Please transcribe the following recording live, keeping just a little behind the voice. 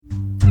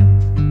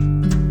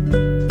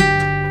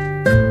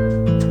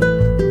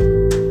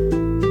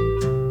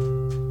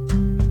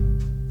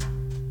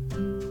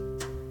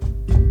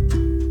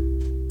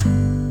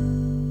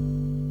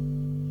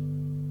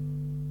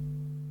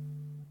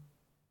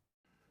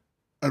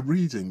A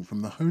reading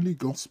from the Holy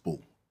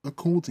Gospel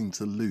according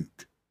to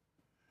Luke.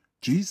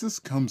 Jesus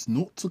comes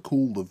not to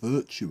call the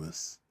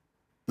virtuous,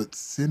 but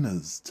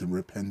sinners to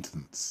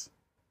repentance.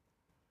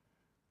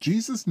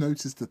 Jesus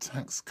noticed a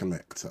tax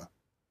collector,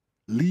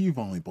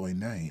 Levi by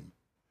name,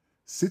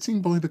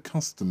 sitting by the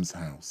customs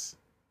house,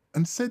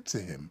 and said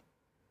to him,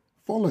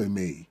 "Follow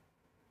me."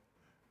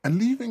 And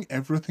leaving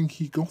everything,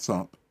 he got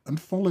up and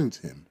followed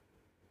him.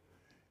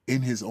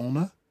 In his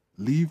honour,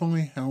 Levi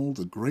held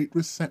a great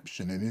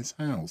reception in his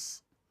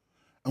house,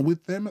 and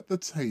with them at the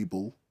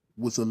table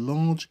was a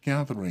large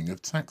gathering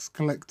of tax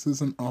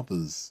collectors and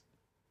others.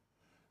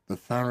 The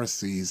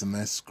Pharisees and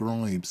their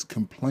scribes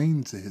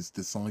complained to his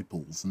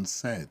disciples and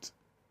said,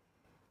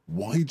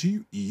 "Why do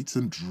you eat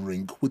and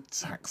drink with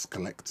tax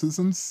collectors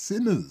and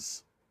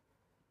sinners?"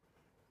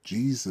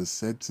 Jesus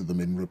said to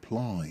them in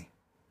reply,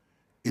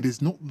 "It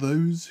is not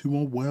those who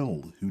are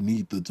well who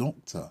need the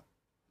doctor,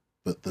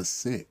 but the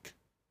sick.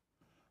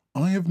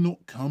 I have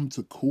not come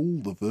to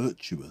call the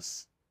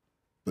virtuous,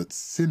 but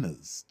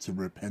sinners to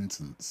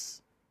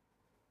repentance."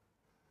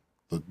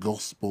 The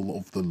Gospel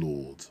of the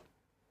Lord.